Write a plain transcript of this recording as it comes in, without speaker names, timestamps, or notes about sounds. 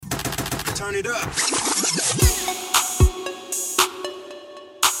turn it up.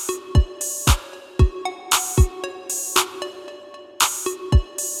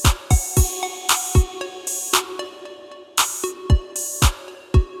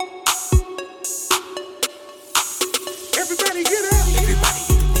 Everybody get up. Everybody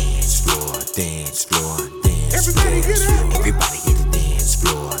hit the dance floor, dance floor, dance Everybody floor. get up. Everybody hit the dance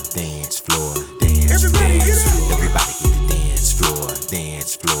floor, dance floor, dance Everybody floor. get up. Everybody hit the dance floor,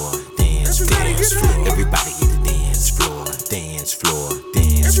 dance floor, dance Everybody get floor. up. Everybody hit the dance floor, dance floor,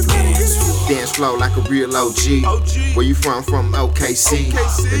 dance Everybody get floor. up. Dance flow like a real OG. Where you from? From OKC.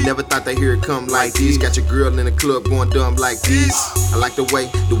 They never thought they hear it come like this. Got your girl in the club going dumb like this. I like the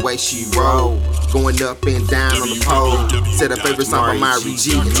way she roll. Going up and down on the pole. Said her favorite song by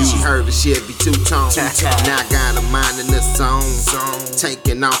MarigzMusic, and she heard the Chevy two-tone. Now I got her mind in the zone.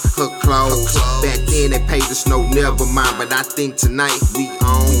 Taking off her clothes. Back then they paid us no never mind, but I think tonight we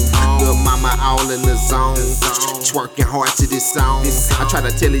own. Little mama all in the zone. Twerking hard to this song. I try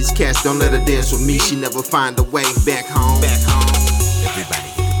to tell these cats don't let her dance with me. She never find a way back home. Everybody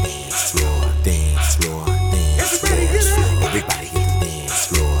hit the dance floor, dance floor, dance floor. Everybody get up. Everybody hit the dance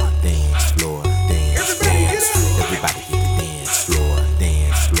floor, dance floor, dance floor. Everybody hit the dance floor,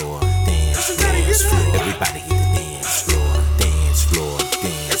 dance floor, dance floor. Everybody hit the dance floor, dance floor,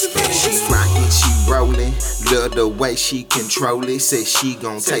 dance floor. She rockin', she rollin', love the way she control it. Said she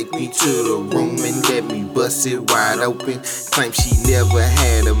gon' take me to the room and let me bust it wide open. Claim she never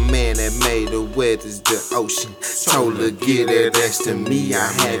had a man that made her wet as the ocean. Told her get that ass to me, I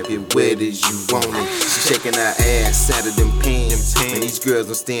have it wet as you want it. She shaking her ass out of them pants, and these girls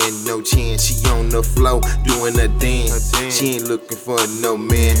don't stand no chance. She on the floor doing her dance. She ain't looking for no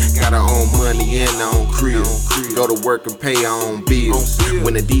man. Got her own money and her own crib. Go to work and pay her own bills.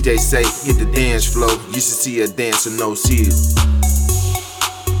 When the DJ say hit the dance floor, you should see her dance with no seals.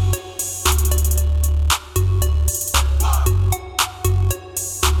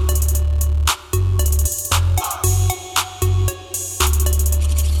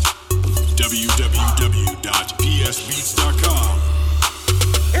 www.psbeats.com.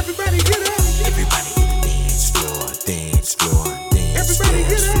 Everybody get up. Everybody hit the dance floor, dance floor, dance Everybody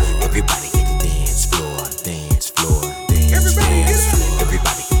get floor. up. Everybody hit the dance floor, dance floor, dance Everybody get floor. up.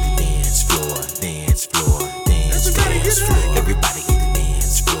 Everybody hit the dance floor, dance floor, dance Everybody get floor. up. Everybody hit the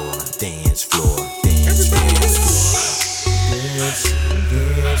dance floor, dance floor, dance Everybody get floor. Everybody get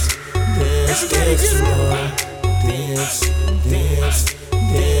up. Dance, dance,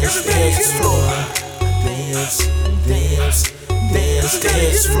 dance, Everybody dance get up. floor. Dance, dance, dance,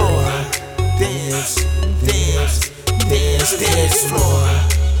 dance floor. Dance, dance, dance, dance floor.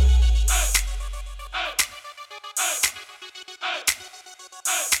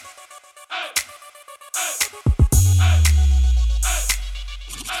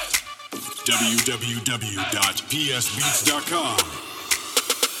 www.psbeats.com.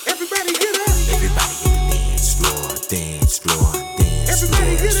 Everybody get up. Everybody hit the dance floor, dance floor, dance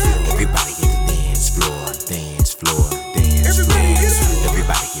Everybody floor. get up. Everybody hit the dance floor, dance floor, dance Everybody get floor. up.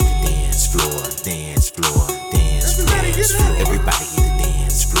 Everybody hit the dance floor, dance floor, dance Everybody get floor. up. Everybody hit the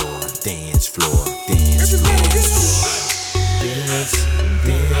dance floor, dance floor, dance Everybody get floor. up. Dance,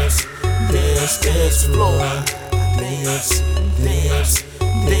 dance, dance, dance floor. Dance, dance,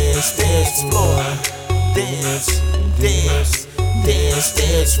 dance, dance floor. Dance, dance, dance,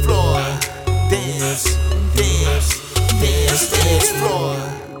 dance floor. Dance, dance, dance, dance floor.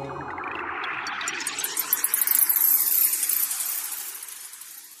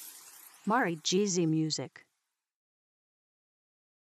 MarigzMusic.